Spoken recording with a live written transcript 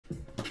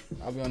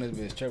I'll be on this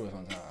bitch tripping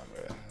sometime,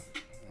 bro.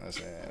 I'm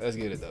saying, let's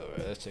get it though,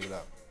 bro. Let's check it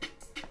out.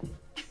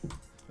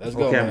 Let's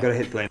go. Okay, man. I'm gonna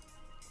hit play.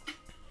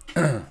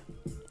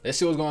 Let's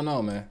see what's going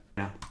on, man.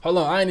 Yeah. Hold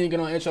on, I ain't even get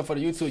on intro for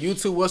the YouTube.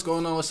 YouTube, what's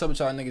going on? What's up with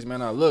y'all niggas, man?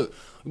 Now look,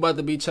 we about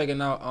to be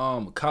checking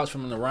out cops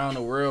from around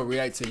the world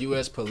react to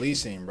U.S.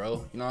 policing,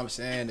 bro. You know what I'm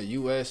saying? The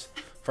U.S.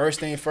 First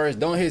thing first,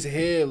 don't his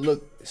head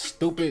look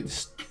stupid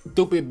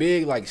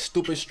big, like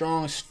stupid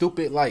strong,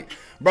 stupid like,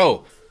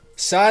 bro.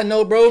 Side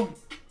note, bro.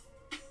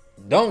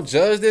 Don't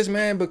judge this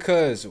man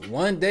because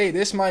one day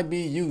this might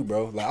be you,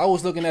 bro. Like I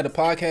was looking at a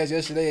podcast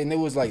yesterday and it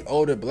was like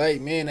older black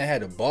men that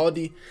had a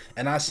baldy,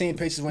 and I seen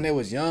pictures when they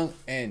was young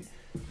and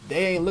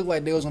they ain't look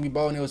like they was gonna be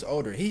bald when they was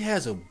older. He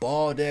has a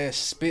bald ass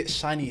spit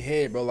shiny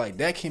head, bro. Like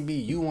that can be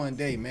you one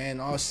day, man.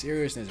 All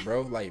seriousness,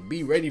 bro. Like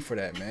be ready for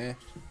that, man.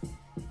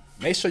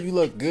 Make sure you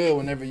look good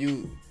whenever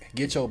you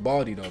get your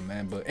baldy though,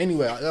 man. But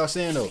anyway, I was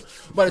saying though,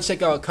 about to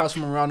check out cops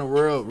from around the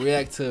world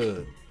react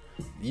to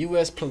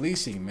U.S.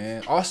 policing,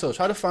 man. Also,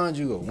 try to find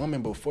you a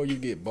woman before you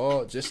get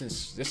bald, just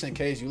in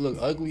case you look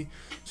ugly,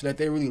 so that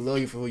they really love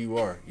you for who you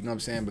are. You know what I'm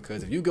saying?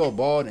 Because if you go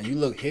bald and you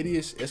look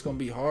hideous, it's gonna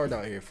be hard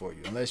out here for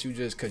you. Unless you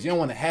just, cause you don't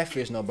want to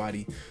half-fish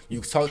nobody.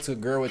 You talk to a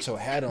girl with your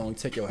hat on, you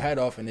take your hat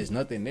off, and there's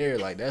nothing there.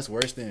 Like that's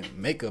worse than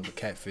makeup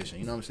catfishing.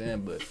 You know what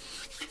I'm saying?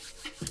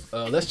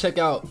 But let's check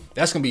out.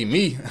 That's gonna be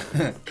me.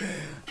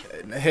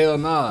 Hell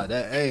nah.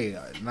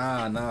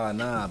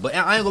 Nah. But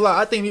I ain't gonna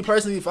lie. I think me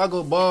personally, if I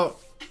go bald,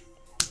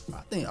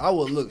 I think I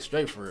would look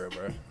straight for real,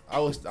 bro. I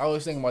was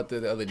thinking about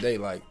that the other day.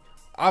 Like,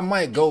 I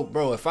might go,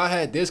 bro. If I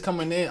had this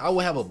coming in, I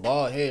would have a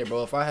bald head,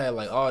 bro. If I had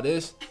like all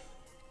this,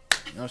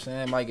 you know what I'm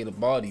saying? I might get a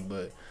baldy,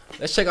 but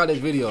let's check out this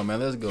video, man.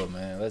 Let's go,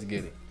 man. Let's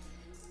get it.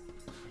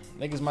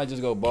 Niggas might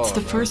just go bald. It's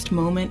the bro. first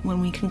moment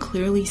when we can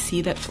clearly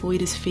see that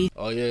Floyd is facing.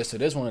 Oh yeah, so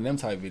this one of them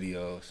type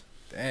videos.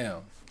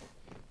 Damn.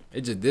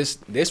 It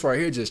just this right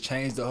here just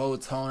changed the whole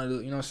tone of the,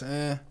 you know what I'm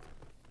saying?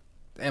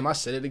 Damn, I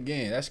said it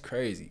again. That's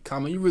crazy.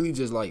 Common, you really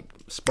just like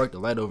sparked the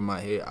light over my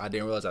head. I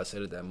didn't realize I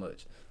said it that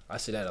much. I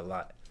say that a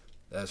lot.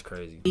 That's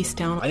crazy. Face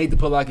down. I need to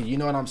put like a, you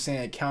know what I'm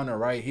saying, counter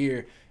right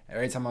here.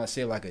 Every time I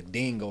say like a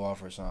ding go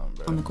off or something,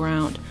 bro. On the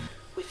ground.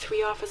 With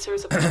 3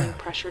 officers applying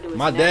pressure to his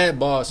my neck, dad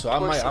boss, so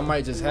I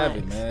might just have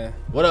it, man.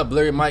 What up,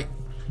 Blurry Mike?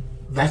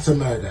 That's a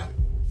murder.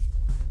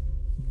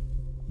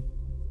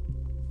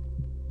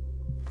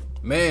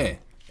 Man,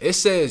 it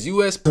says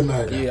U.S.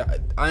 Murder. Yeah,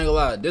 I ain't gonna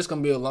lie. This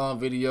gonna be a long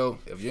video.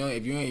 If you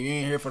ain't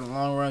here for the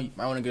long run, you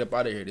might want to get up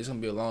out of here. This gonna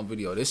be a long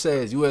video. This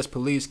says U.S.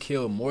 police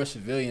kill more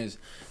civilians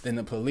than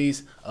the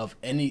police of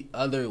any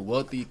other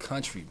wealthy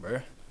country,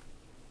 bruh.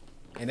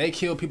 And they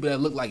kill people that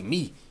look like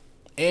me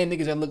and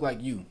niggas that look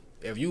like you.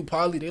 If you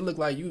poly, they look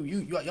like you.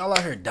 Y'all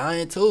out here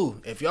dying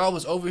too. If y'all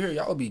was over here,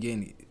 y'all would be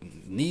getting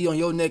knee on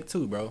your neck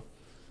too, bro.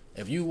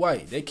 If you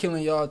white, they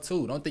killing y'all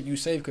too. Don't think you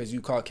safe because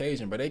you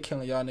Caucasian, but they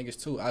killing y'all niggas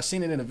too. I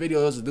seen it in a video.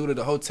 There was a dude at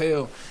the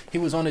hotel. He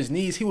was on his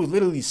knees. He was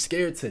literally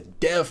scared to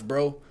death,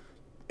 bro.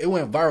 It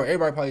went viral.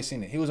 Everybody probably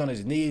seen it. He was on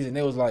his knees and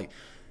they was like,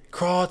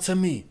 crawl to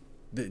me.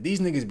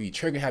 These niggas be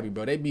trigger happy,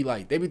 bro. They be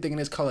thinking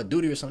it's Call of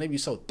Duty or something. They be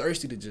so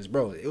thirsty to just,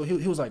 bro.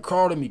 He was like,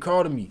 crawl to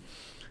me.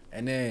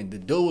 And then the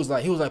dude was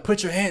like,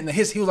 put your hand in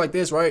he was like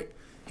this, right?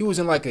 He was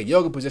in like a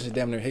yoga position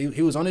damn near.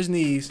 He was on his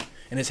knees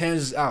and his hands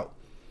was out.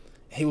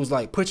 He was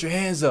like, put your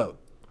hands up.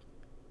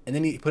 And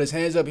then he put his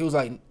hands up. He was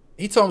like,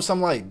 he told him some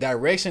like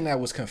direction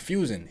that was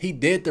confusing. He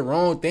did the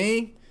wrong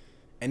thing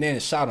and then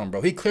shot him,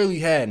 bro. He clearly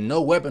had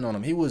no weapon on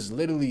him. He was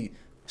literally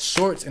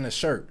shorts and a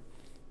shirt.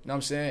 You know what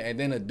I'm saying? And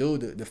then the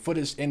dude, the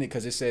footage ended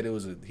because it said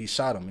he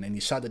shot him and then he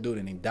shot the dude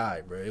and he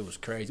died, bro. It was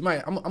crazy.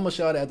 I'm gonna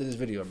show you that after this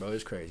video, bro.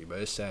 It's crazy, bro.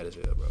 It's sad as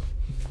hell, bro.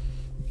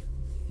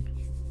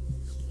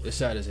 It's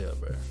sad as hell,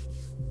 bro.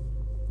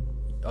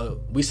 Oh,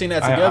 we seen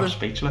that together? I'm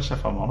speechless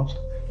if I'm honest.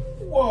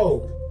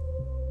 Whoa.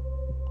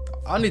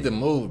 I need to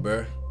move,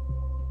 bro.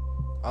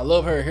 I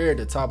love her hair at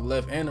the top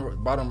left and the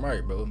bottom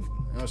right, bro. You know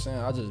what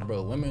I'm saying?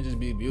 Bro, women just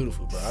be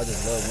beautiful, bro. I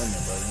just love women,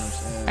 bro. You know what I'm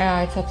saying?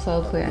 Ja, it's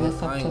absolutely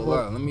unacceptable. I ain't gonna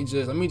lie.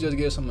 Let me just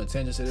give some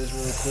attention to this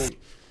real quick.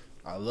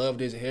 I love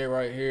this hair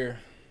right here.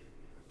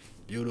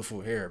 Beautiful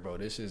hair, bro.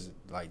 This is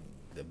like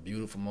the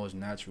beautiful, most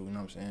natural, you know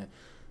what I'm saying?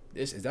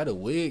 Is that a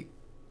wig?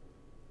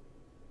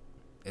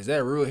 Is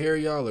that real hair,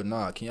 y'all, or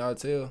not? Can y'all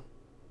tell?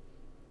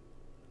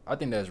 I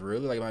think that's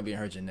real. Like it might be in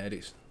her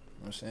genetics. You know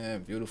what I'm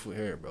saying? Beautiful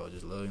hair, bro.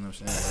 Just love, you know what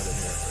I'm saying? Love the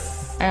hair,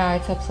 bro. Ja,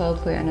 it's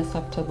absolutely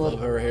unacceptable. Love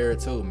her hair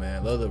too,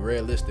 man. Love the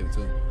red lipstick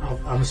too.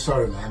 I'm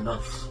sorry, man.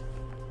 That's...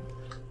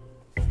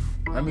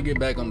 Let me get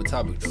back on the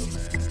topic though,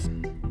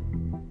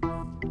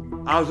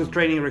 man. Hours of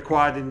training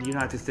required in the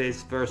United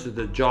States versus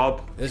the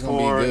job. It's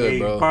gonna be good,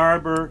 bro. For a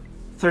barber,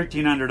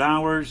 1,300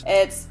 hours.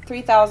 It's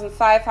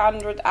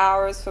 3,500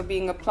 hours for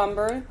being a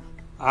plumber.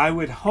 I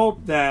would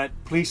hope that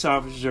police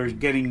officers are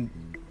getting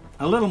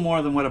a little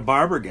more than what a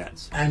barber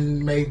gets.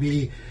 And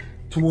maybe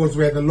towards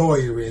where the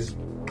lawyer is.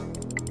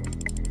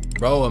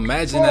 Bro,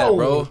 imagine that,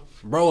 bro.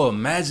 Bro,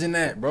 imagine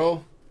that,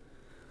 bro.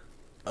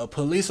 A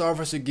police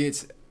officer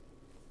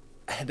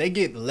they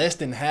get less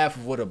than half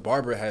of what a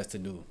barber has to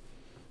do.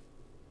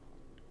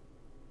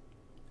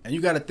 And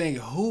you got to think,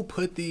 who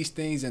put these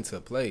things into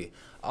play?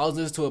 I was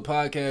listening to a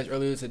podcast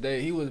earlier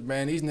today. He was,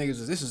 man, these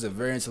niggas, this is a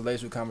very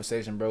intellectual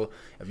conversation, bro.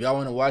 If y'all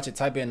want to watch it,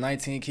 type in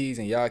 19 Keys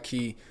and Y'all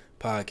Key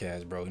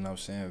podcast, bro. You know what I'm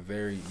saying?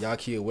 Very, Y'all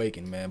Key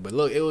Awakened, man. But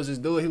look, it was this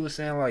dude, he was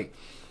saying, like,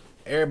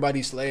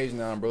 everybody's slaves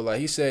now, bro. Like,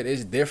 he said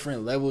it's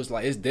different levels.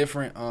 Like, it's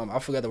different, I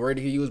forgot the word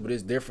he used, but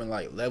it's different,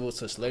 like, levels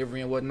to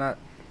slavery and whatnot.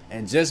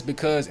 And just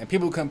because, and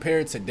people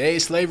compare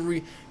today's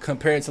slavery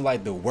compared to,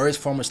 like, the worst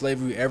form of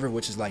slavery ever,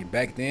 which is, like,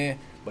 back then.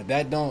 But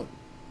that don't,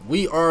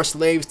 we are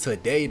slaves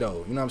today,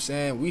 though. You know what I'm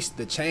saying?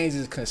 The chains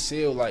is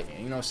concealed, like,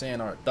 you know what I'm saying,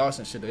 our thoughts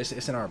and shit.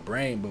 It's in our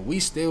brain, but we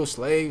still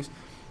slaves.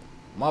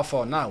 My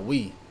fault, not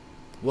we.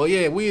 Well,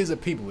 yeah, we as a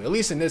people, at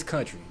least in this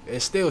country,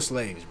 it's still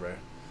slaves, bro.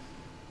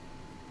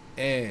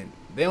 And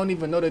they don't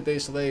even know that they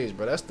slaves,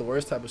 bro. That's the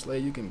worst type of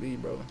slave you can be,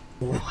 bro.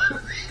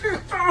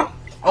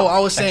 Oh, I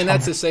was saying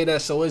that to say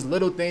that. So it's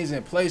little things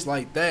in place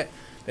like that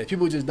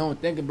people just don't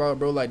think about,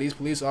 bro. Like, these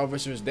police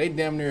officers, they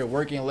damn near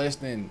working less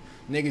than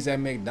niggas at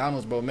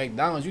McDonald's, bro.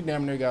 McDonald's, you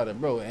damn near gotta,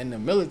 bro. In the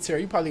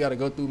military, you probably gotta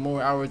go through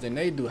more hours than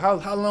they do. How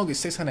long is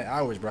 600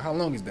 hours, bro? How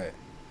long is that?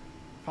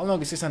 How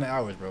long is 600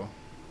 hours, bro?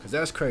 Because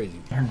that's crazy.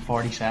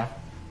 147.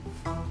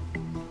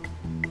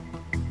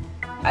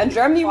 In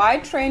Germany, I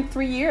trained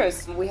 3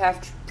 years. We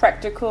have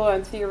practical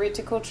and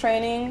theoretical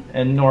training.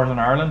 In Northern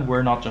Ireland,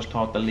 we're not just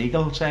taught the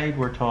legal side,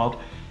 we're taught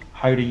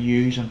how to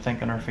use and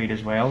think on our feet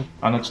as well.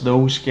 And it's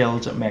those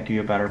skills that make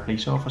you a better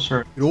police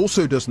officer. It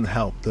also doesn't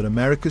help that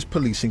America's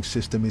policing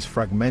system is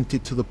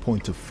fragmented to the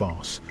point of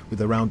farce,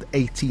 with around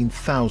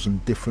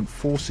 18,000 different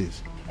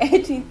forces.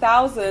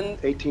 18,000.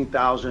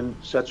 18,000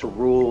 sets of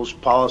rules,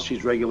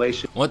 policies,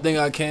 regulations. One thing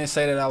I can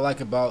say that I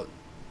like about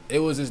it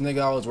was this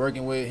nigga I was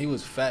working with. He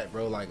was fat,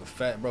 bro. Like a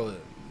fat, bro.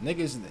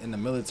 Niggas in the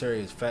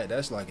military is fat.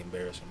 That's like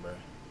embarrassing, bro.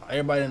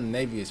 Everybody in the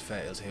Navy is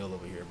fat as hell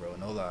over here, bro.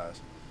 No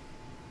lies.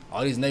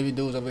 All these Navy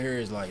dudes over here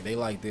is like, they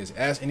like this.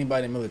 Ask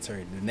anybody in the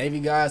military. The Navy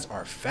guys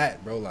are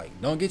fat, bro. Like,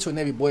 don't get you a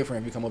Navy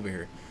boyfriend if you come over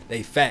here.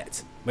 They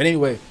fat. But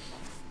anyway,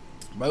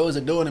 bro, it was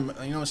a dude in, you know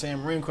what I'm saying,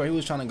 Marine Corps. He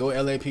was trying to go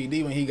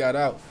LAPD when he got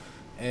out.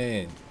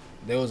 And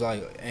they was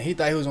like, and he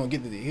thought he was gonna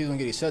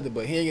get accepted,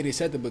 but he didn't get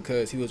accepted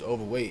because he was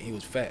overweight. He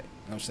was fat. You know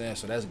what I'm saying?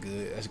 So that's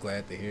good. That's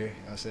glad to hear. You know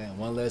what I'm saying?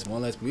 One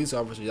less police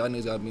officer. Y'all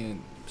niggas gotta be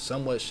in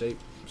somewhat shape.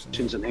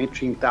 And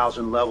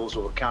 18,000 levels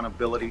of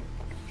accountability.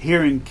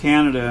 Here in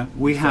Canada,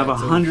 we have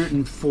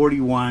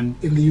 141.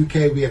 In the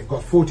UK, we have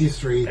got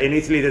 43. In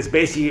Italy, there's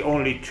basically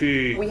only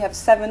 2. We have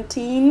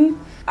 17.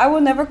 I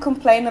will never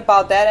complain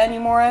about that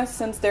anymore,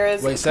 since there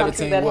is a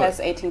country that has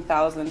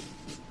 18,000.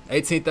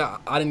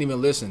 18,000? I didn't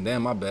even listen.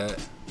 Damn, my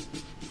bad.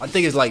 I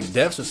think it's like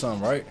deaths or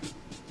something, right?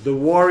 The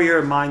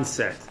Warrior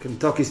Mindset,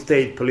 Kentucky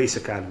State Police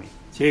Academy.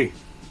 Gee.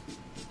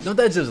 Don't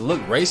that just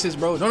look racist,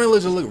 bro? Don't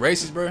it just look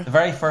racist, bro? The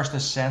very first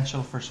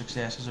essential for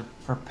success is a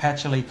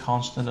perpetually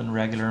constant and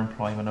regular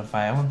employment of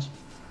violence.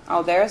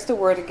 Oh, there's the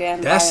word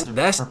again. That's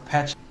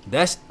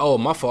oh,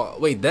 my fault.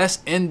 Wait,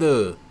 that's in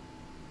the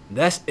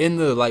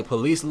like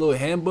police little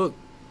handbook.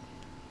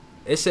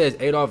 It says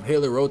Adolf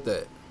Hitler wrote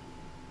that.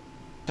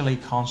 Perpetually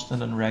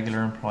constant and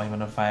regular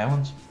employment of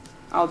violence.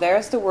 Oh,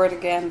 there's the word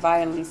again,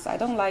 violence. I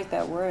don't like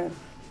that word.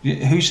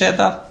 Who said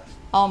that?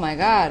 Oh my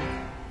God,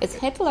 it's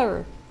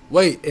Hitler.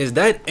 Wait, is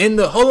that in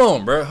the... Hold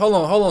on, bro. Hold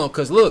on.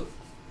 Because look.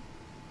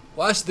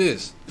 Watch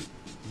this.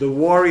 The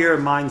Warrior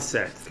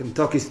Mindset,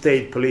 Kentucky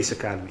State Police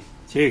Academy.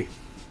 Gee.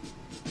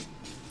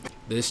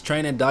 This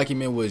training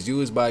document was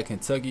used by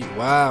Kentucky.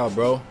 Wow,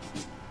 bro.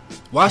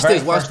 Watch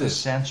this. Watch this.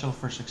 Essential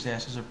for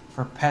success is a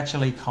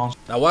perpetually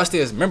constant... Now watch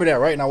this. Remember that,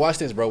 right? Now watch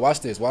this, bro. Watch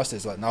this.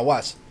 Now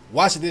watch.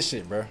 Watch this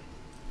shit, bro. Let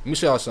me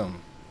show y'all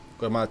something.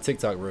 Go to my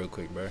TikTok real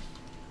quick, bro.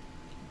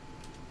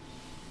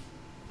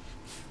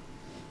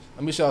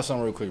 Let me show y'all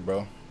something real quick,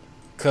 bro.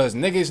 Cause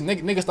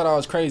niggas thought I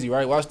was crazy,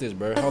 right? Watch this,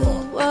 bro. Hold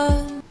on.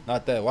 What?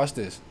 Not that. Watch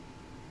this.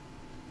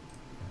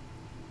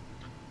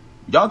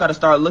 Y'all gotta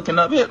start looking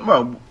up it,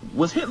 bro.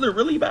 Was Hitler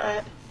really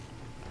bad?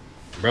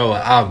 Bro,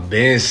 I've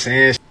been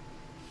saying.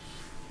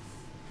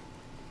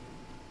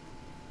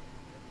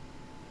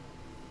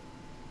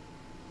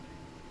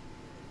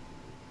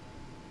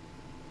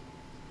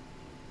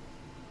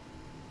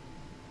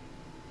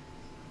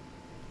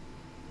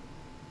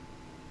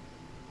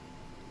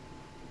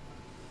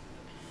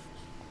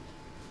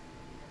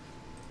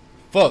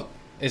 Fuck,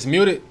 it's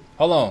muted.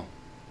 Hold on.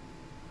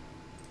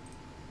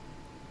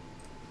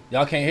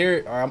 Y'all can't hear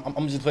it? Alright,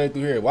 I'm just playing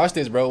through here. Watch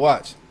this, bro.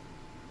 Watch.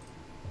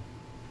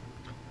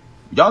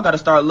 Y'all gotta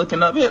start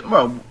looking up it,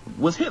 bro.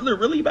 Was Hitler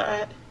really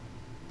bad?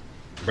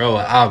 Bro,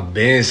 I've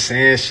been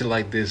saying shit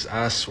like this.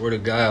 I swear to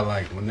God,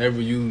 like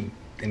whenever you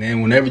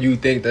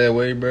think that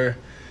way, bro,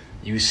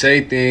 you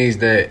say things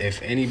that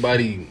if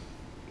anybody,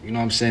 you know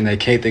what I'm saying, that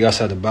can't think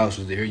outside the box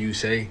was to hear you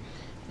say,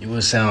 you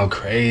would sound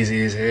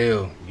crazy as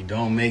hell. You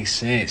don't make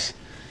sense.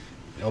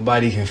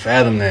 Nobody can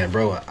fathom that,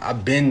 bro.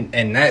 I've been,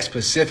 and that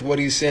specific what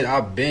he said,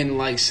 I've been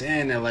like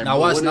saying that, like, now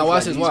bro,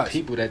 watch these watch.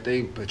 people that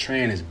they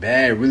portraying as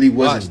bad really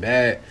wasn't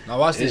bad. Now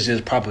watch this. It's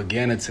just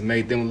propaganda to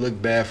make them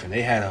look bad, and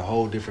they had a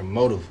whole different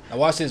motive. Now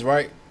watch this,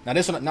 right? Now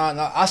this one,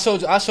 now I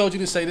showed you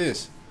to say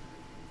this.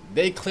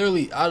 they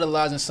clearly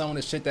idolizing some of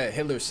the shit that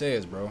Hitler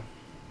says, bro.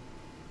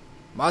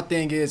 My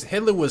thing is,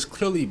 Hitler was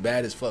clearly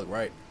bad as fuck,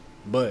 right?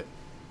 But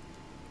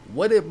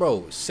what if,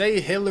 bro, say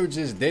Hitler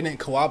just didn't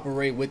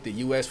cooperate with the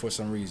U.S. for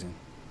some reason,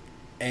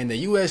 and the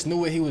U.S. knew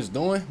what he was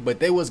doing, but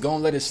they was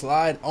gonna let it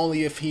slide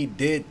only if he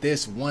did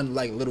this one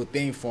like little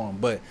thing for him.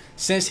 But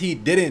since he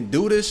didn't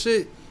do this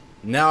shit,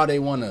 now they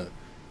wanna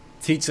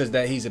teach us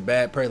that he's a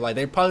bad person. Like,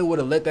 they probably would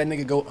have let that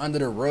nigga go under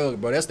the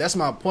rug, bro. That's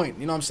my point.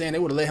 You know what I'm saying? They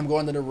would have let him go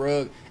under the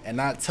rug and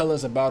not tell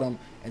us about him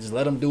and just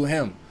let him do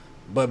him.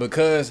 But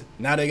because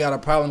now they got a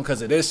problem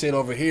because of this shit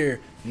over here,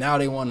 now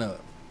they want to, you know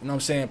what I'm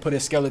saying, put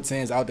his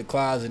skeletons out the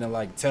closet and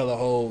like tell a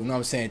whole, you know what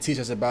I'm saying, teach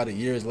us about it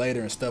years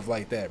later and stuff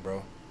like that,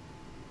 bro.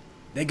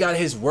 They got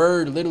his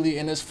word literally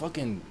in this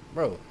fucking,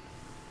 bro.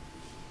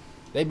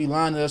 They be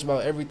lying to us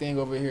about everything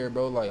over here,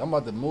 bro. Like, I'm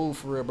about to move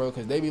for real, bro,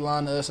 because they be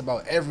lying to us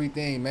about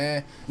everything,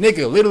 man.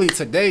 Nigga, literally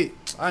today,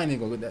 I ain't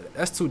even gonna get that.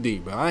 That's too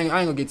deep, bro. I ain't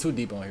gonna get too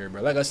deep on here,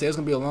 bro. Like I said, it's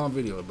gonna be a long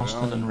video, bro.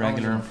 Than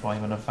regular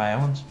employment of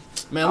violence.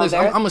 Man, listen,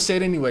 I'm gonna say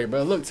it anyway,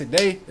 bro. Look,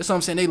 today, that's what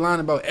I'm saying. They lying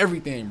about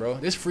everything, bro.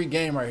 This free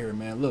game right here,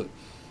 man. Look,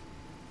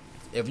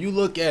 if you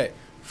look at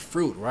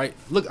fruit, right?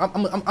 Look,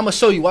 I'm gonna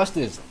show you. Watch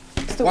this.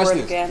 It's the word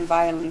again,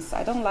 violence.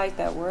 I don't like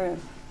that word.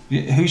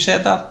 Who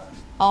said that?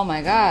 Oh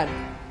my God.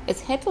 It's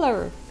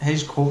Hitler.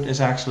 His quote is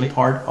actually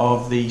part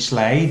of the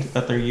slide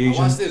that they're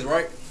using. Watch this,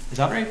 right? Is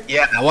that right?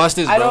 Yeah. Now watch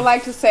this, bro. I don't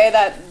like to say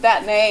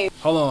that name.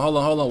 Hold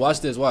on.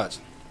 Watch this. Watch.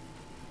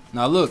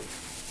 Now look,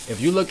 if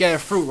you look at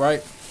fruit,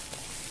 right?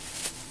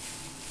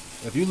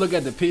 If you look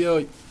at the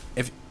PL,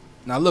 if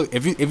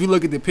you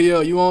look at the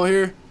PL, you on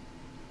here?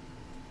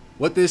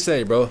 What this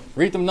say, bro?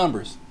 Read them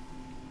numbers.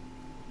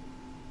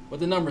 What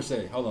the numbers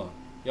say? Hold on.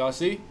 Y'all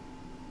see?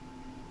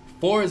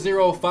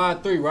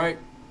 4053, right?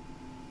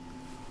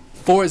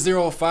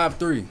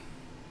 4053.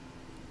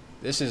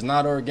 This is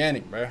not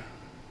organic, bro.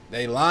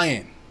 They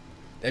lying.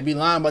 They be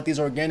lying about these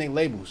organic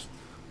labels.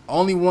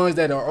 Only ones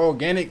that are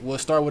organic will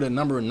start with a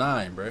number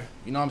 9, bro.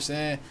 You know what I'm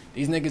saying?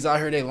 These niggas out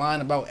here, they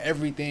lying about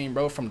everything,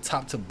 bro, from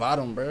top to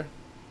bottom, bro. I'm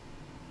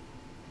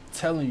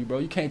telling you, bro,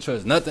 you can't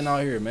trust nothing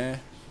out here,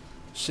 man.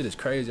 Shit is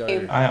crazy out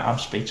here. I'm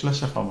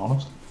speechless, if I'm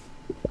honest.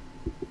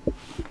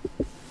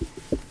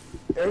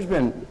 There's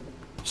been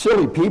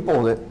silly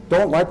people that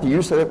don't like the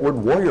use of that word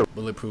warrior.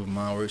 Bulletproof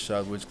mind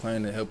workshops, which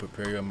claim to help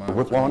prepare your mind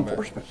with law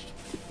enforcement.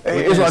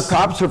 Is our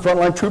cops the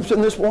frontline troops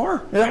in this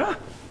war? Yeah.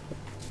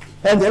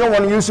 And they don't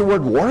want to use the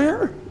word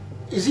warrior?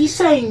 Is he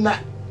saying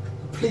that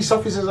police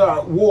officers are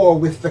at war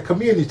with the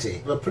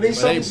community? The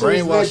police officers are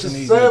there to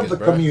serve the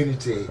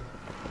community.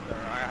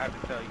 I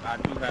have to tell you, I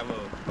do have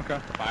a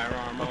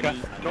firearm on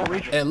me. Don't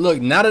reach. And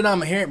look, now that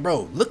I'm hearing,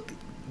 look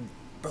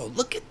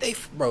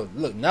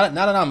now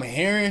that I'm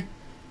hearing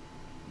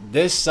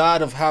this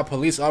side of how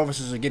police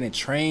officers are getting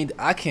trained,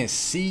 I can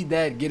see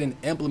that getting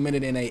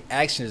implemented in their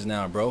actions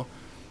now, bro.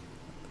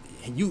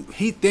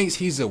 He thinks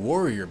he's a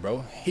warrior,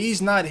 bro.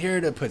 He's not here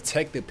to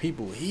protect the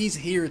people. He's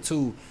here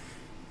to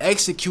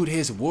execute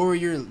his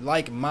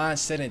warrior-like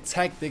mindset and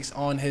tactics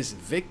on his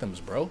victims,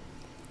 bro.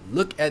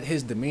 Look at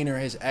his demeanor,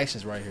 his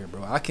actions right here,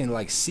 bro. I can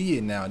like see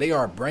it now. They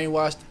are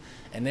brainwashed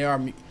and they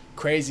are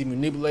crazy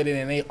manipulated,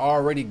 and they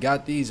already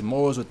got these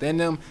morals within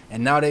them,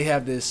 and now they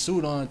have this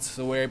suit on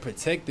to where they're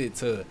protected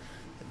to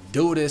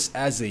do this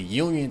as a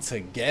union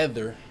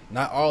together.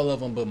 Not all of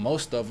them, but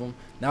most of them.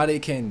 Now they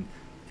can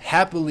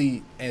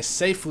happily and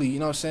safely, you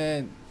know what I'm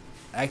saying,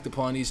 act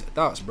upon these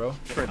thoughts, bro.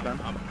 Don't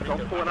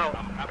pull it out.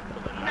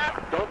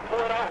 Don't pull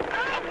it out.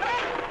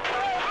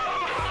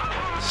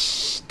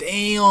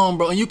 Damn,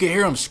 bro, and you can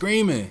hear him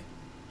screaming.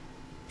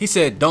 He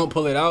said, "Don't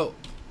pull it out."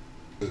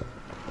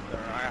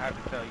 I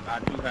have to tell you, I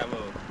do have a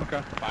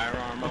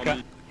firearm on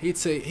me.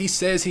 He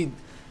says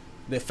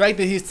the fact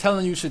that he's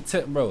telling you should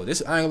bro,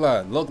 this, I ain't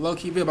gonna lie, low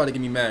key about to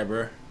get me mad,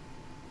 bro.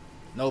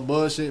 No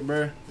bullshit,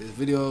 bro. This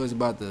video is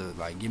about to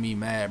like get me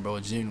mad, bro,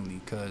 genuinely,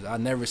 cause I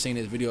never seen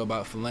this video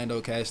about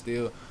Philando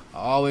Castile. I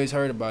always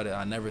heard about it.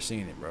 I never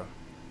seen it, bro.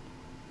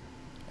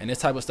 And this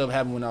type of stuff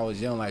happened when I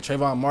was young. Like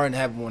Trayvon Martin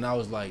happened when I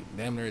was like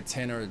damn near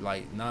 10 or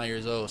like 9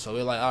 years old. So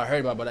it like I heard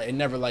about it, but it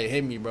never like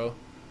hit me, bro.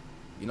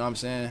 You know what I'm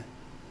saying?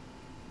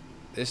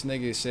 This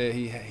nigga said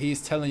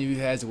he's telling you he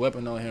has a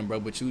weapon on him, bro,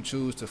 but you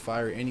choose to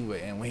fire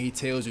anyway. And when he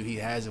tells you he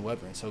has a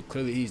weapon, so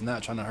clearly he's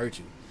not trying to hurt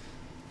you.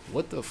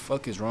 What the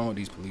fuck is wrong with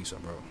these police,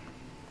 bro?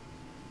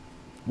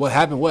 What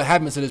happened? What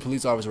happened to this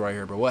police officer right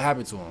here, bro? What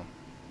happened to him?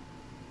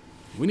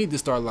 We need to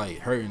start like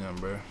hurting them,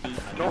 bro.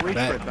 Don't reach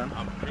for it, man.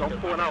 Don't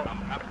pull it out.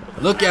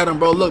 Look at him,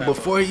 bro. Look,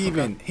 before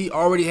he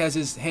already has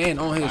his hand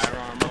on his.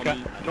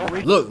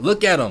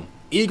 Look at him,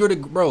 eager to,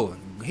 bro.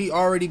 He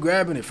already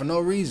grabbing it for no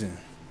reason.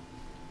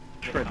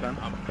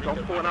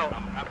 Don't pull it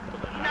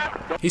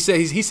out. He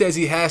says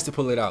he has to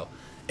pull it out.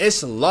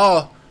 It's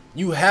law.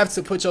 You have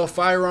to put your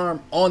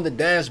firearm on the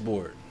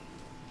dashboard.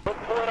 Don't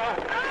pull it out.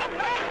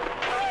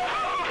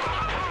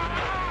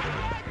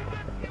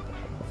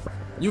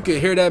 You can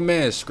hear that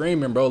man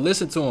screaming, bro.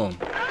 Listen to him.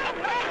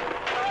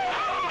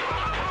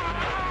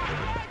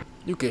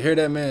 You can hear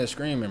that man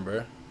screaming,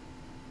 bro.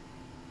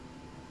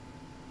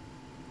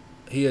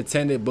 He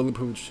attended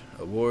Bulletproof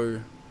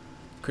Warrior.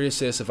 Critics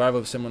said survival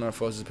of seminar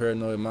fosters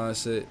paranoid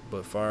mindset,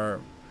 but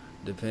fire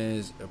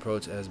depends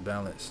approach as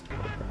balanced.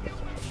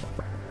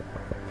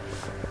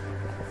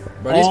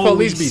 Bro, these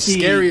police be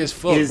scary as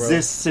fuck, is bro.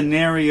 This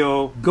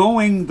scenario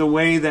going the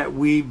way that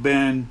we've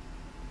been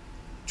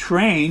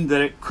trained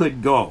that it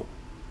could go?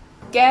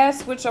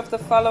 Guess which of the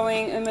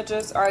following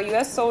images are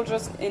U.S.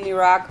 soldiers in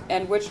Iraq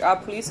and which are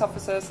police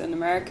officers in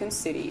American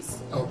cities?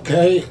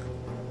 Okay,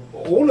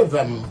 all of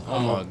them oh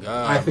my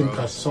God, I think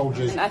are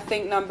soldiers. And I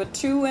think number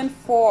 2 and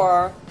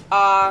 4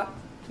 are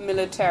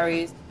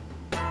militaries.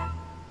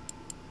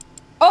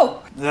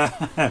 Oh!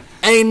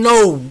 Ain't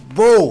no,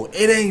 bro,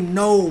 it ain't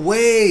no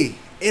way.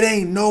 It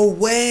ain't no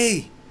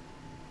way.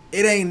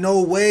 It ain't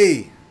no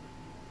way.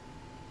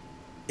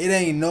 It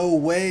ain't no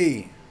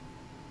way.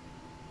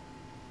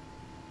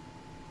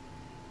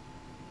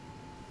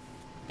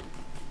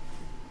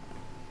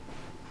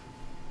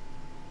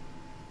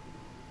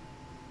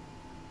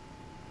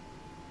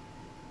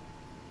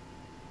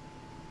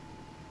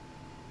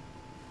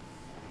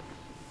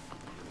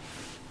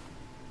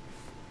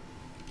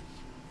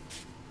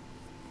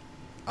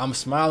 I'm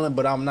smiling,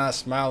 but I'm not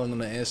smiling on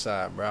the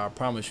inside, bro. I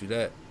promise you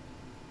that.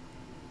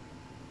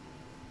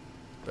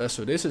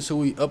 So this is who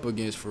we up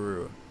against for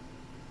real.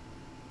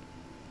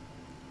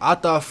 I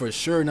thought for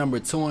sure number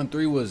 2 and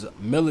 3 was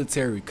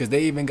military because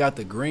they even got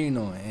the green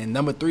on, and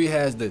number 3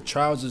 has the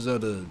trousers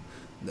of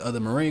the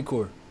Marine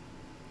Corps.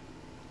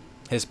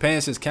 His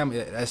pants is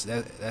that's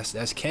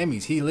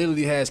camis. He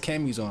literally has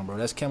camis on, bro.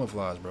 That's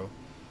camouflage, bro.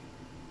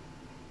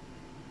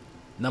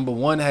 Number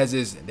 1 has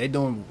this. They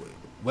doing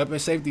weapon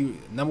safety.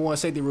 Number 1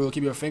 safety rule: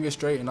 keep your fingers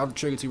straight and off the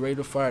trigger till ready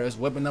to fire. That's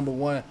weapon number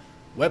 1.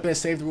 Weapon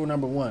safety rule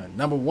number 1.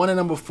 Number 1 and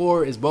number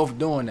 4 is both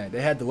doing that.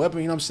 They had the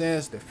weapon, you know what I'm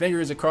saying? The finger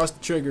is across the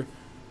trigger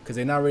because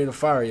they're not ready to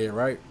fire yet,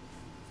 right?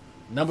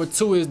 Number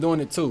 2 is doing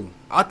it too.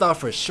 I thought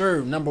for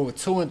sure number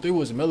 2 and 3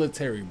 was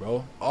military,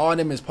 bro. All of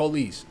them is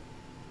police.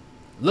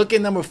 Look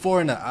at number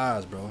 4 in the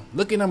eyes, bro.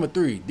 Look at number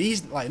 3.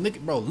 These, like,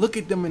 look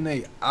at them in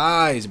their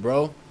eyes,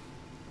 bro.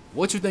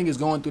 What you think is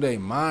going through their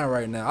mind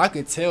right now? I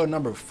could tell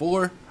number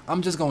 4.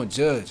 I'm just gonna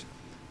judge.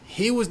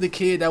 He was the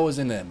kid that was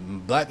in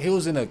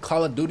the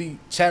Call of Duty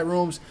chat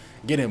rooms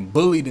getting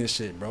bullied and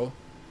shit, bro.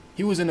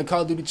 He was in the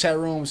Call of Duty chat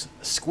rooms,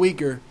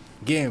 squeaker,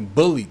 getting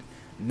bullied.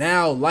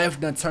 Now life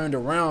done turned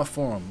around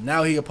for him.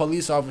 Now he a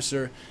police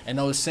officer, and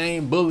those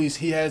same bullies,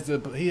 he has the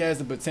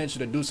potential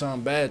to do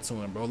something bad to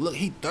him, bro. Look,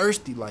 he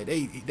thirsty. Like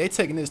they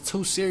taking this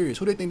too serious.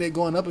 Who they think they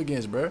going up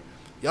against, bro?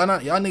 Y'all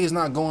niggas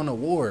not going to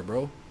war,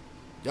 bro.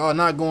 Y'all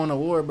not going to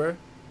war, bro.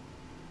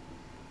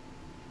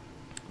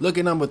 Look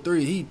at number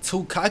 3. He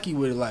too cocky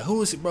with it. Like,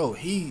 who is it, bro?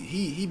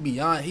 He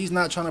beyond. He's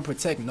not trying to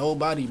protect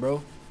nobody,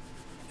 bro.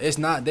 It's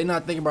not. They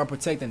not thinking about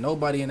protecting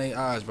nobody in their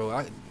eyes,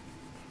 bro.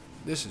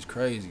 This is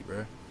crazy,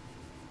 bro.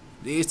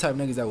 These type of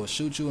niggas that will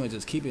shoot you and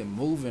just keep it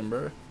moving,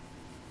 bro.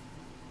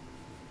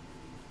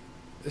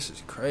 This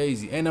is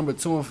crazy. And number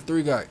 2 and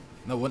 3 got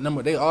what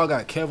number? They all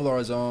got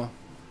Kevlars on.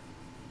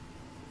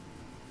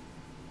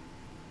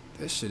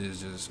 This shit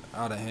is just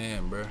out of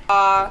hand, bro.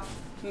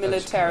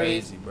 Military.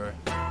 That's crazy, bro.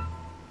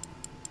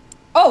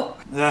 Oh!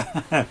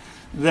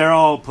 They're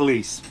all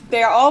police.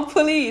 They're all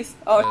police.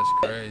 Oh,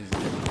 that's crazy.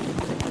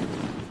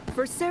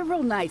 For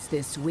several nights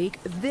this week,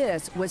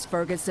 this was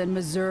Ferguson,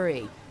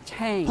 Missouri.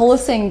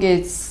 Policing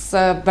is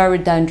very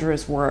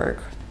dangerous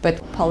work,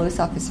 but police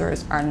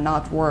officers are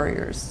not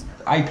warriors.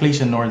 I police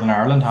in Northern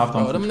Ireland have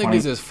done. Bro, them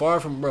niggas is far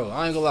from, bro.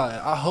 I ain't gonna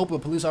lie. I hope a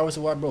police officer,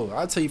 bro.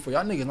 I tell you, for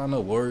y'all niggas not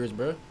no warriors,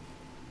 bro.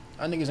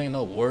 Y'all niggas ain't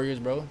no warriors,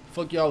 bro.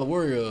 Fuck y'all a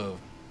warrior of.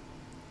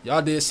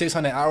 Y'all did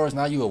 600 hours,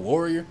 now you a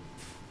warrior.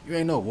 You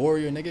ain't no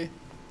warrior, nigga.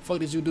 Fuck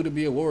did you do to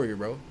be a warrior,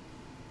 bro?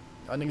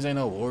 Y'all niggas ain't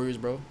no warriors,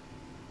 bro. You know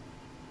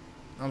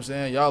what I'm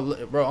saying?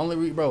 Y'all,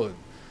 bro,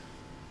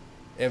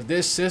 if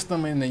this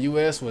system in the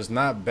U.S. was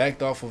not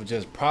backed off of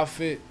just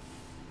profit,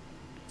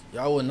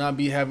 y'all would not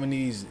be having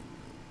these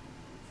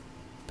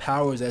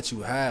powers that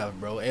you have,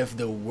 bro. If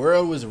the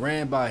world was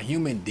ran by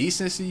human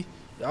decency,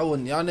 y'all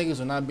niggas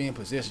would not be in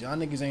position. Y'all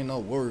niggas ain't no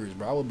warriors,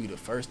 bro. I would be the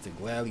first to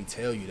gladly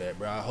tell you that,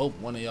 bro. I hope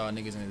one of y'all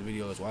niggas in this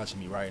video is watching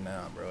me right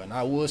now, bro. And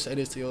I will say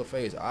this to your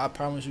face. I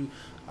promise you,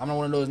 I'm not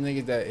one of those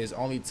niggas that is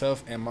only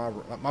tough in my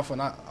phone,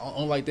 not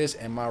only like this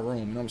in my room.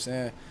 You know what I'm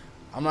saying?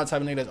 I'm not the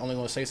type of nigga that's only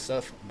gonna say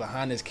stuff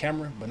behind this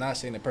camera, but not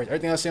saying in person.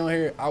 Everything I say on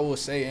here, I will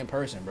say in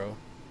person, bro.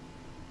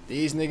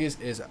 These niggas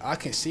is, I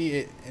can see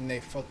it in they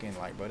fucking,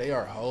 like, bro, they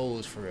are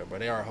hoes for real, bro.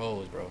 They are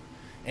hoes, bro.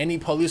 Any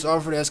police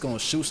officer that's gonna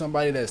shoot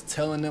somebody that's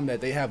telling them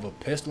that they have a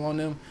pistol on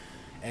them,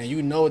 and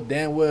you know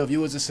damn well if you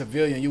was a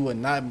civilian, you would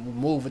not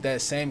move with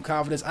that same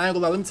confidence. I ain't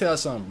gonna lie, let me tell you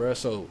something, bro.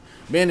 So,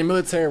 being in the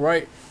military,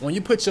 right, when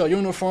you put your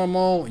uniform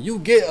on, you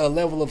get a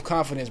level of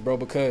confidence, bro,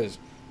 because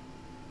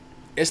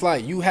it's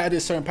like you have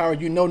this certain power,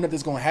 you know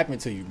nothing's gonna happen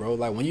to you, bro.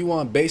 Like when you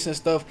on base and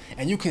stuff,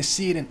 and you can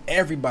see it in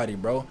everybody,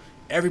 bro.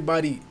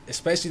 Everybody,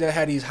 especially that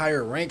had these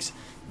higher ranks,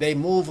 they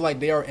move like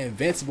they are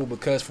invincible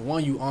because for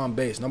one, you on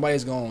base.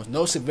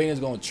 No civilian's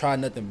gonna try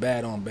nothing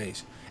bad on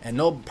base. And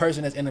no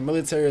person that's in the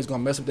military is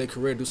gonna mess up their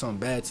career, do something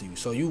bad to you.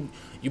 So you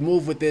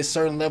move with this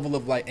certain level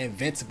of like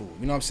invincible.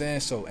 You know what I'm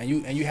saying? So and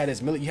you had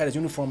this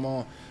uniform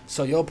on.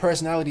 So your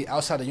personality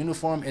outside the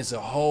uniform is a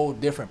whole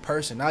different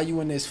person. Now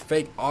you in this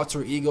fake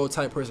alter ego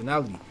type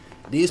personality.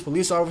 These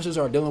police officers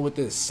are dealing with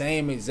the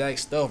same exact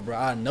stuff, bro.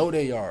 I know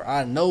they are.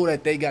 I know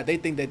that they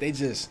think that they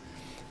just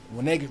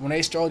when they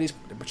patrol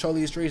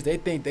these streets, they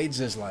think they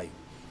just like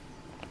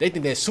they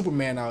think they're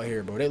Superman out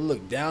here, bro. They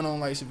look down on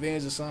like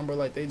civilians or something, bro.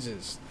 Like they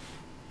just,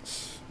 you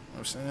know what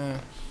I'm saying?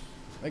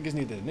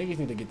 Niggas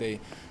need to get they.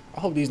 I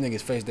hope these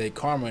niggas face their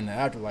karma in the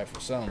afterlife or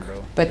something,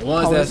 bro. But the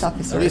ones police that's,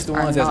 officers at least the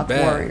ones are that's not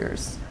bad.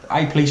 warriors.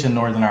 I police in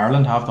Northern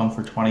Ireland, have done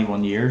for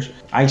 21 years.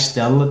 I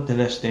still, to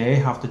this day,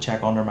 have to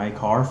check under my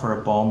car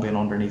for a bomb being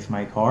underneath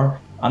my car.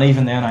 And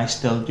even then, I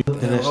still do to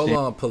this Hold day.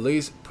 on,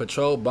 police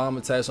patrol bomb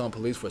attacks on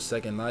police for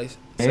second night.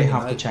 They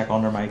have to check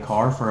under my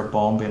car for a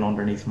bomb being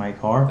underneath my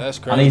car. That's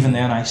crazy. And even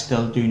then, I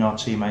still do not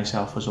see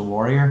myself as a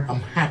warrior. I'm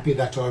happy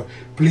that our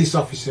police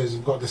officers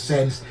have got the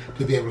sense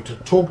to be able to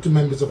talk to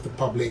members of the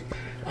public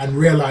and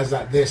realize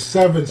that they're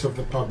servants of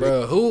the public.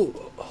 Bro,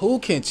 who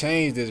can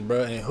change this,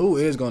 bro? And who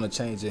is going to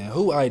change it? And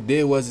who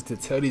idea was it to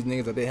tell these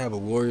niggas that they have a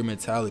warrior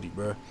mentality,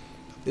 bro?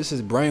 This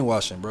is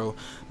brainwashing, bro.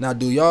 Now,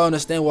 do y'all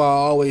understand why I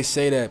always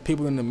say that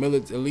people in the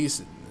military, at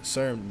least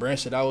certain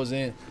branch that I was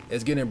in,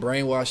 is getting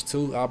brainwashed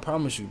too? I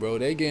promise you, bro.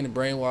 They getting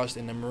brainwashed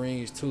in the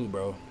Marines too,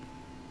 bro.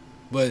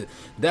 But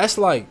that's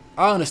like,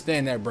 I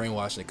understand that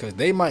brainwashing because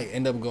they might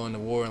end up going to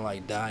war and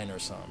like dying or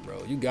something,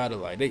 bro. You gotta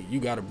you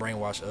gotta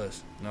brainwash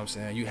us. You know what I'm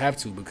saying? You have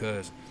to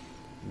because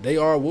they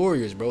are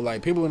warriors, bro.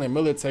 Like people in the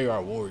military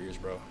are warriors,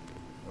 bro.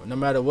 No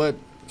matter what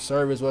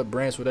service, what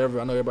branch, whatever.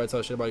 I know everybody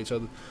talks shit about each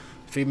other.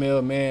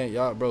 Female, man,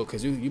 y'all, bro,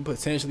 because you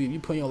potentially, you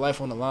put your life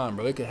on the line,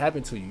 bro. It could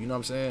happen to you, you know what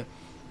I'm saying?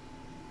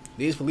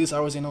 These police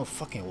officers ain't no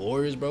fucking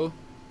warriors, bro.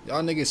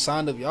 Y'all niggas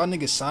signed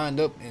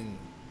up and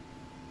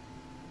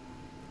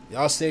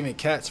y'all saving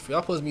cats.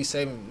 Y'all supposed to be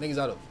saving niggas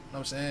out of, you know what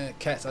I'm saying,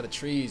 cats out of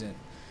trees and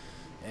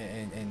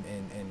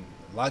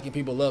locking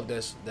people up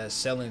that's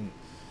selling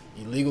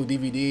illegal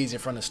DVDs in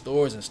front of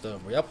stores and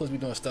stuff, bro. Y'all supposed to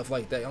be doing stuff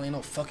like that. Y'all ain't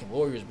no fucking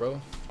warriors, bro.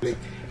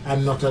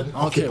 I'm not an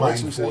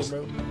occupying force.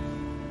 Bro.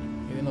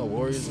 Ain't no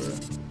warriors,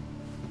 bro.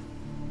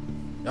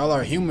 Y'all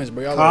are humans,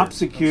 bro. Y'all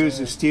Cops are,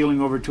 accused of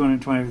stealing over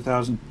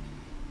 $225,000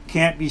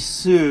 can't be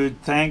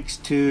sued thanks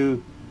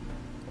to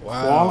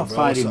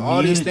qualified immunity. So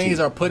all these things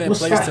are put in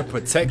place to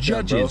protect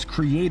judges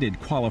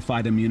created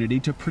qualified immunity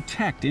to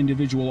protect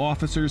individual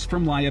officers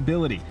from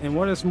liability. And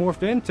what it's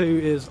morphed into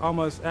is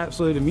almost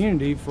absolute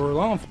immunity for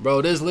law enforcement.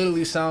 Bro, this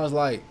literally sounds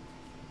like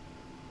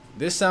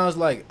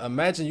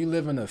imagine you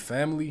live in a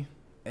family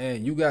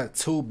and you got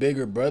two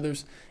bigger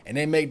brothers and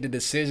they make the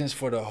decisions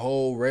for the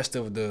whole rest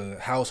of the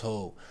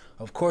household.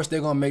 Of course they're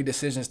gonna make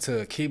decisions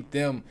to keep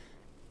them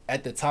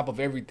at the top of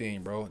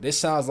everything, bro. This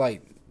sounds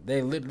like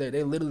they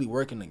literally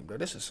working, bro.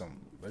 This is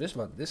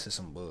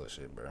some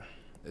bullshit, bro.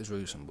 It's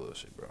really some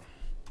bullshit, bro.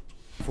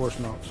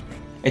 Enforcement officers.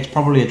 It's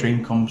probably a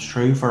dream comes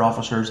true for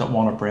officers that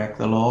want to break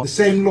the law. The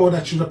same law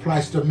that should apply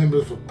to the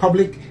members of the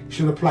public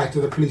should apply to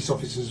the police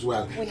officers as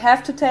well. We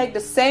have to take the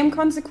same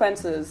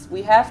consequences.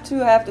 We have to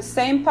have the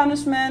same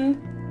punishment.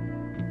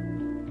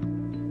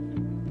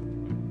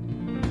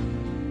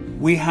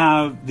 We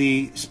have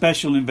the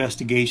Special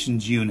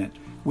Investigations Unit.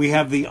 We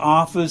have the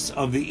Office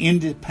of the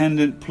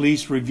Independent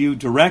Police Review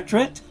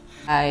Directorate.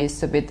 I used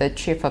to be the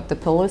chief of the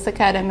police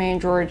academy in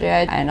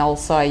Georgia, and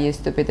also I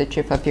used to be the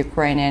chief of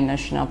Ukrainian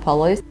National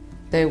Police.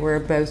 They were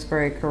both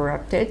very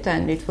corrupted,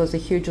 and it was a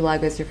huge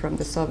legacy from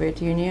the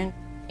Soviet Union.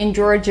 In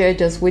Georgia,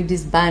 we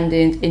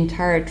disbanded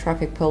entire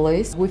traffic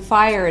police. We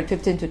fired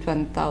 15 to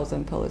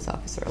 20,000 police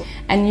officers.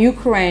 And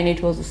Ukraine,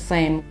 it was the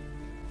same.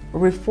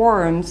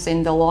 Reforms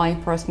in the law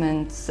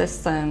enforcement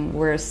system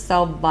were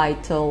so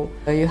vital.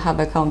 You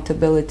have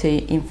accountability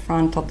in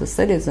front of the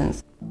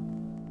citizens.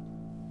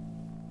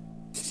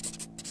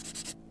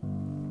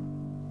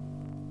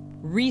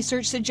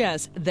 Research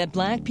suggests that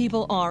black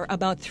people are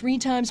about 3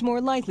 times more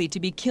likely to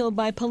be killed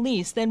by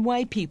police than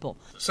white people.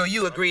 So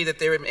you agree that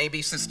there may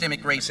be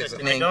systemic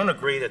racism? I don't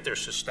agree that there's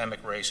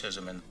systemic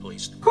racism in the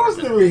police department.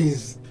 Of course there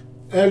is.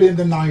 Early in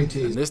the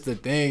 90s. And this the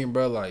thing,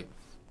 bro, like,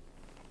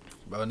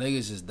 bro,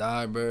 niggas just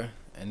die, bro,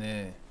 and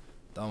then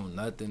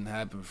nothing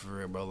happen for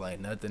real, bro. Like,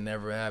 nothing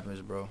ever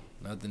happens, bro.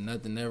 Nothing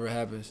never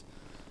happens.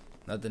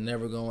 Nothing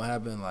never gonna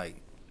happen. Like,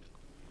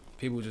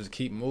 people just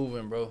keep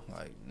moving, bro.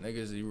 Like,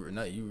 niggas, you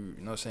know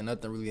what I'm saying?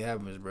 Nothing really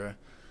happens, bro.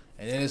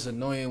 And then it's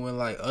annoying when,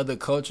 like, other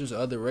cultures,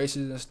 other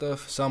races and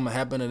stuff, something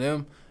happen to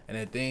them, and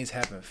then things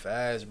happen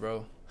fast,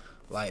 bro.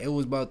 Like, it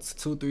was about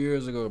 2-3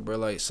 years ago, bro.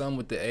 Like, something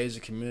with the Asian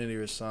community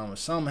or something.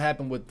 Something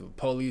happened with the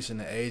police and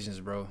the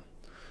Asians, bro.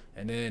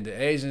 And then the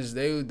Asians,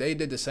 they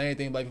did the same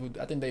thing. Like,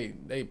 I think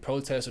they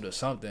protested or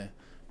something.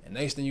 And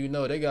next thing you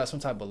know, they got some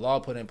type of law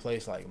put in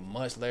place, like,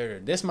 months later.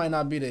 This might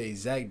not be the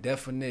exact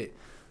definite,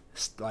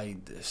 like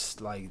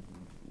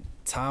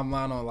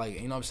timeline on, like,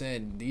 you know what I'm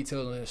saying,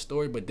 details on his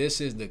story, but this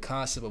is the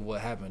concept of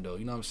what happened, though.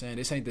 You know what I'm saying?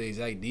 This ain't the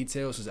exact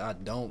details, because I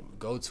don't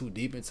go too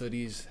deep into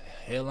these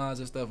headlines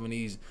and stuff and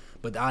these,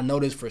 but I know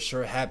this for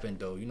sure happened,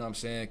 though. You know what I'm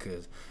saying?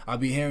 Because I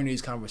be hearing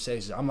these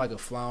conversations. I'm like a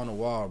fly on the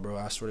wall, bro.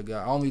 I swear to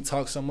God. I only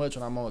talk so much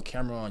when I'm on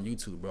camera on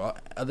YouTube, bro.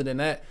 Other than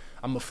that,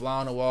 I'm a fly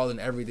on the wall and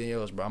everything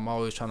else, bro. I'm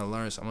always trying to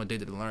learn. So I'm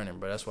addicted to learning,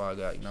 bro. That's why I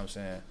got, you know what I'm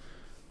saying,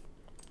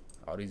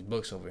 all these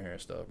books over here and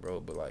stuff, bro.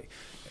 But like,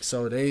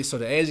 so the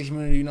Asian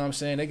community, you know what I'm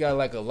saying, they got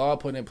like a law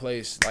put in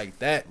place like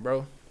that, bro.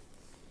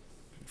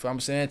 You know what I'm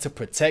saying, to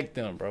protect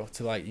them, bro.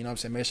 To, like, you know what I'm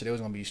saying, make sure they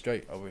was gonna be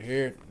straight. Over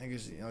here,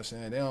 niggas, you know what I'm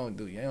saying, they don't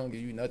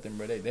give you nothing,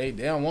 bro. They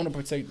don't want to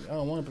protect. I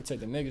don't want to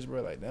protect the niggas,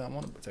 bro. Like, they don't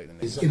want to protect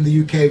the niggas. In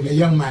the UK, a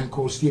young man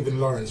called Stephen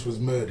Lawrence was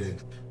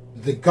murdered.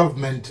 The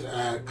government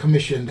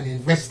commissioned an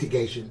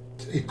investigation.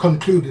 It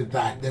concluded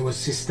that there was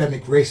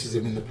systemic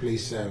racism in the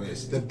police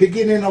service. The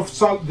beginning of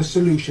the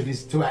solution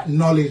is to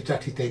acknowledge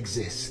that it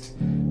exists.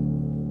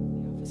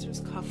 The officers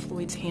cuff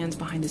Floyd's hands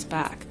behind his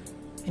back,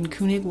 and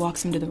Koenig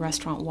walks him to the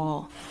restaurant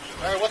wall.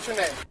 All right, what's your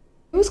name?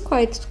 He was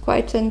quite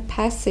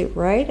passive,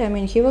 right? I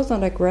mean, he was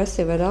not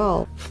aggressive at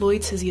all.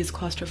 Floyd says he is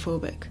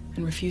claustrophobic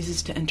and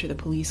refuses to enter the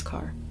police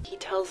car. He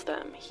tells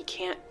them he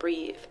can't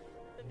breathe.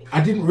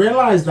 I didn't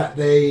realize that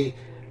they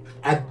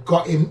had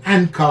got him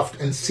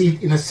handcuffed and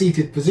in a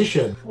seated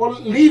position. Well,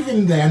 leave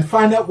him there and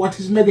find out what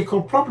his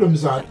medical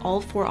problems are. All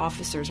 4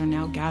 officers are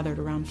now gathered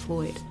around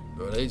Floyd.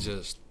 Bro, they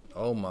just,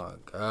 oh my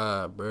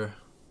God, bro.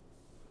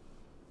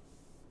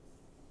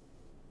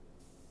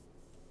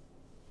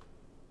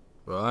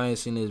 Bro, I ain't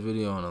seen this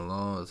video in a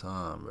long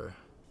time, bro.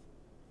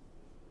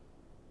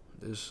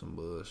 This is some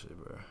bullshit,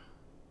 bro.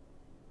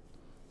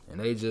 And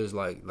they just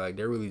like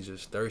they're really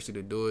just thirsty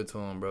to do it to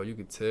him, bro. You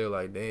could tell,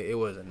 like, it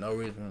wasn't no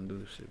reason for them to do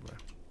this shit, bro.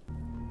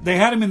 They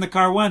had him in the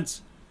car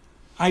once.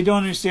 I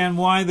don't understand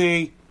why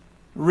they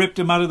ripped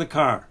him out of the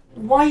car.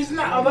 Why is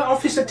that other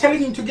officer telling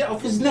him to get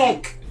off his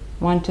neck?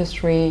 1 to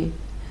 3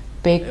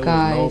 big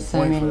guys.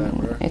 I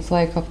mean, it's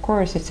like, of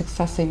course, it's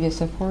excessive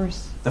use of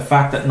force. The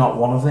fact that not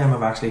one of them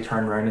have actually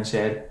turned around and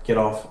said, get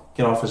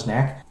off his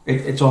neck.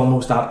 It's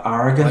almost that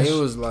arrogance. Like, it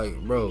was like,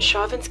 bro.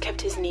 Chauvin's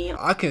kept his knee.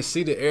 I can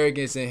see the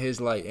arrogance in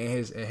his, like, in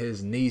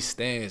his knee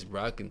stance,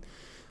 bro.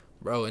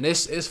 Bro, and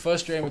it's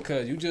frustrating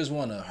because you just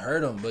want to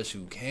hurt them, but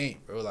you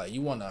can't, bro. Like,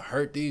 you want to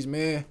hurt these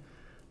men,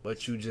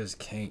 but you just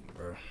can't,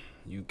 bro.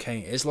 You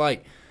can't. It's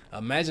like,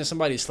 imagine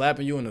somebody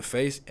slapping you in the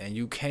face and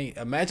you can't.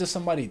 Imagine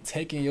somebody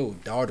taking your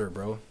daughter,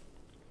 bro.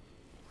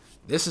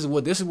 This is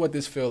what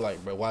this feel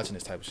like, bro, watching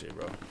this type of shit,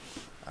 bro.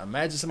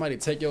 Imagine somebody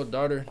take your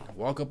daughter,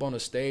 walk up on the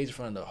stage in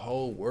front of the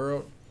whole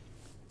world,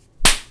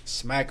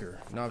 smack her,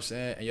 you know what I'm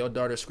saying? And your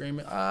daughter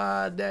screaming,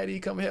 "Ah, daddy,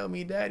 come help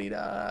me, daddy."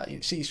 Da.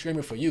 She's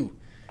screaming for you.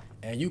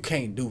 And you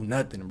can't do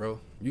nothing,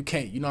 bro. You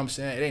can't, you know what I'm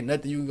saying? It ain't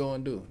nothing you can go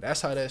and do.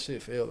 That's how that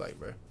shit feel like,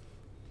 bro. You know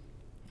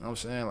what I'm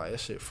saying? Like,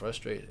 that shit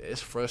frustrating.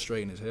 It's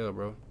frustrating as hell,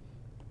 bro.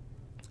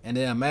 And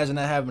then imagine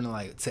that happening,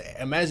 like,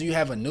 imagine you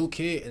have a new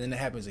kid and then it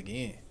happens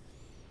again.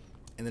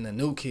 And then a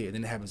new kid, and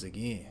then it happens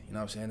again. You know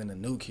what I'm saying? And then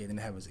a new kid, and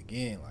then it happens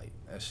again. Like,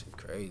 that shit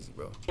crazy,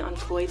 bro. On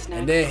Floyd's neck.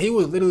 And then he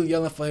was literally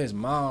yelling for his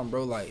mom,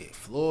 bro. Like,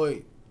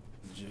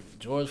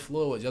 George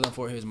Floyd was yelling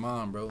for his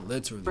mom, bro.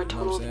 Literally. For a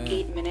total of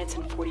 8 minutes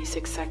and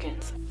 46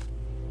 seconds.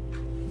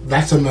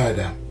 That's a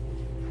murder.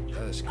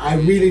 I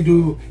really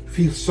do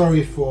feel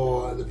sorry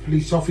for the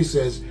police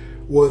officers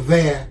who were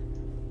there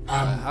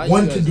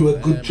want to do a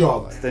good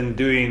job. And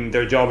doing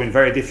their job in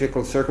very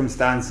difficult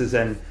circumstances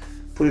and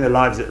putting their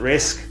lives at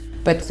risk.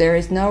 But there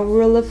is no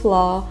rule of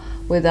law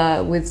with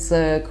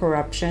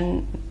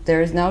corruption.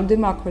 There is no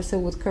democracy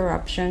with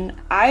corruption.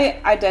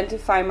 I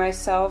identify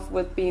myself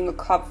with being a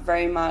cop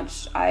very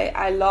much.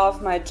 I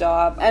love my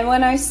job. And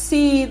when I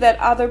see that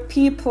other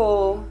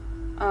people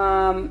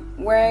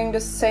wearing the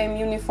same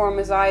uniform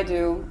as I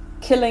do,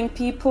 killing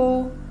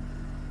people,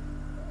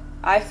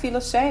 I feel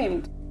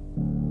ashamed.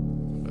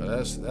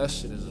 That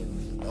shit is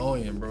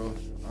annoying, bro.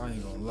 I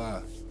ain't gonna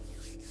lie.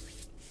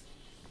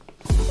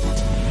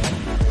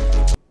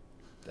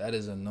 That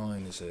is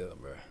annoying as hell,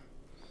 bro.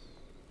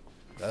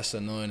 That's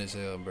annoying as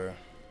hell, bro.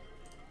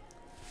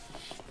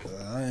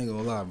 I ain't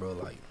gonna lie, bro.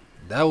 Like,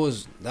 that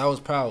was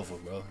powerful,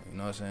 bro. You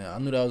know what I'm saying? I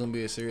knew that was gonna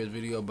be a serious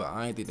video, but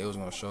I didn't think they was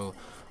gonna show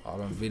all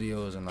them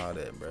videos and all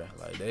that, bro.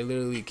 Like, they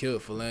literally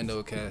killed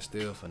Philando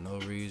Castile for no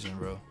reason,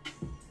 bro.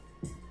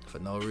 For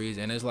no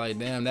reason. And it's like,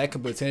 damn, that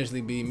could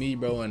potentially be me,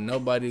 bro, and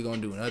nobody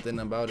gonna do nothing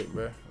about it,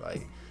 bro.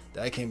 Like,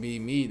 that can be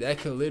me. That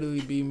could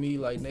literally be me,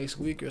 like, next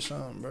week or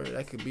something, bro.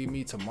 That could be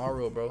me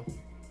tomorrow, bro.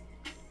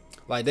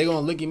 Like, they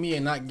gonna look at me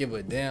and not give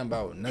a damn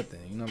about nothing.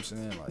 You know what I'm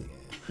saying? Like,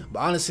 yeah. But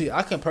honestly,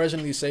 I can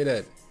personally say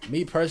that,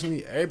 me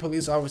personally, every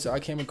police officer I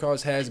came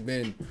across has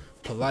been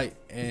polite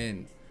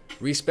and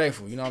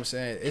respectful. You know what I'm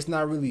saying? It's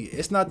not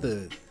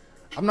the,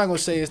 I'm not gonna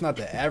say it's not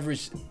the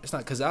average. It's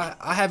not, cause I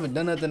haven't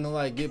done nothing to,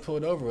 like, get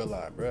pulled over a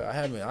lot, bro.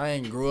 I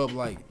ain't grew up,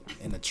 like,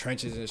 in the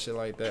trenches and shit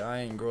like that.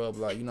 I ain't grow up,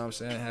 like, you know what I'm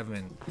saying,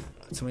 having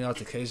too many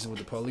altercations with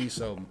the police.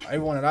 So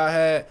everyone that I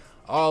had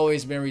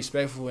always been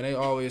respectful, and they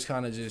always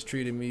kind of just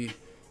treated me,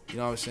 you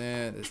know what I'm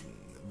saying, it's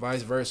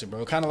vice versa,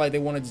 bro. Kind of like they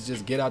wanted to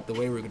just get out the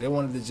way. They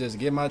wanted to just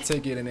get my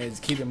ticket and then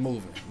just keep it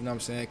moving. You know what I'm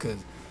saying?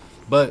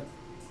 But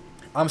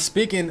I'm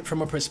speaking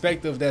from a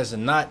perspective that's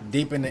not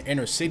deep in the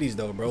inner cities,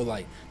 though, bro.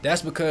 Like,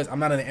 that's because I'm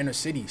not in the inner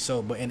city.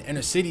 So, but in the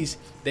inner cities,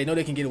 they know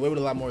they can get away with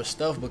a lot more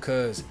stuff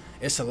because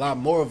it's a lot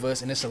more of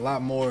us and it's a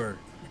lot more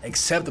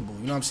acceptable.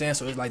 You know what I'm saying?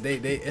 So it's like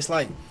it's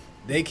like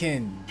they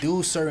can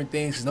do certain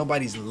things because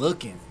nobody's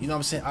looking. You know what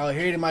I'm saying? Out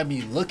here, they might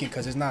be looking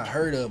because it's not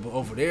heard of, but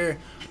over there,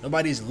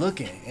 nobody's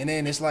looking. And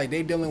then it's like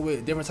they dealing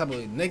with different type of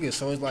niggas.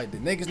 So it's like the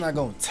niggas not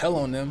gonna tell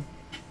on them.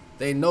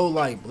 They know,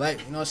 like, black,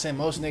 you know what I'm saying?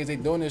 Most niggas they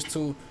doing this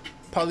to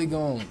probably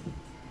gonna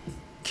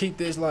keep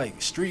this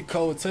like street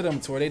code to them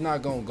to where they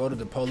not gonna go to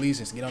the police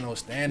and get on no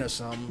stand or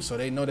something. So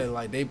they know that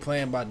like they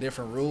playing by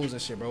different rules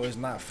and shit, bro. It's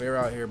not fair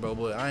out here, bro.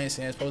 But I ain't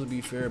saying it's supposed to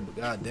be fair, but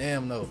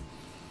goddamn no.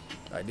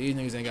 Like, these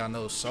niggas ain't got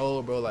no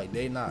soul, bro. Like,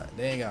 they ain't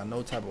got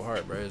no type of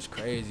heart, bro. It's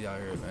crazy out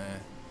here, man.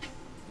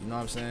 You know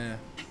what I'm saying?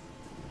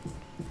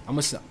 I'm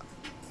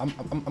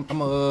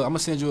gonna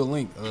send you a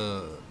link,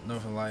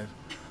 Nothing Life.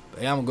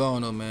 But yeah, I'm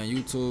going though, man.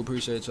 YouTube,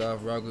 appreciate y'all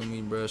for rocking with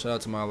me, bro. Shout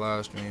out to my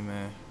live stream,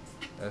 man.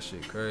 That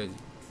shit crazy.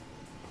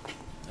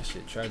 That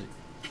shit tragic.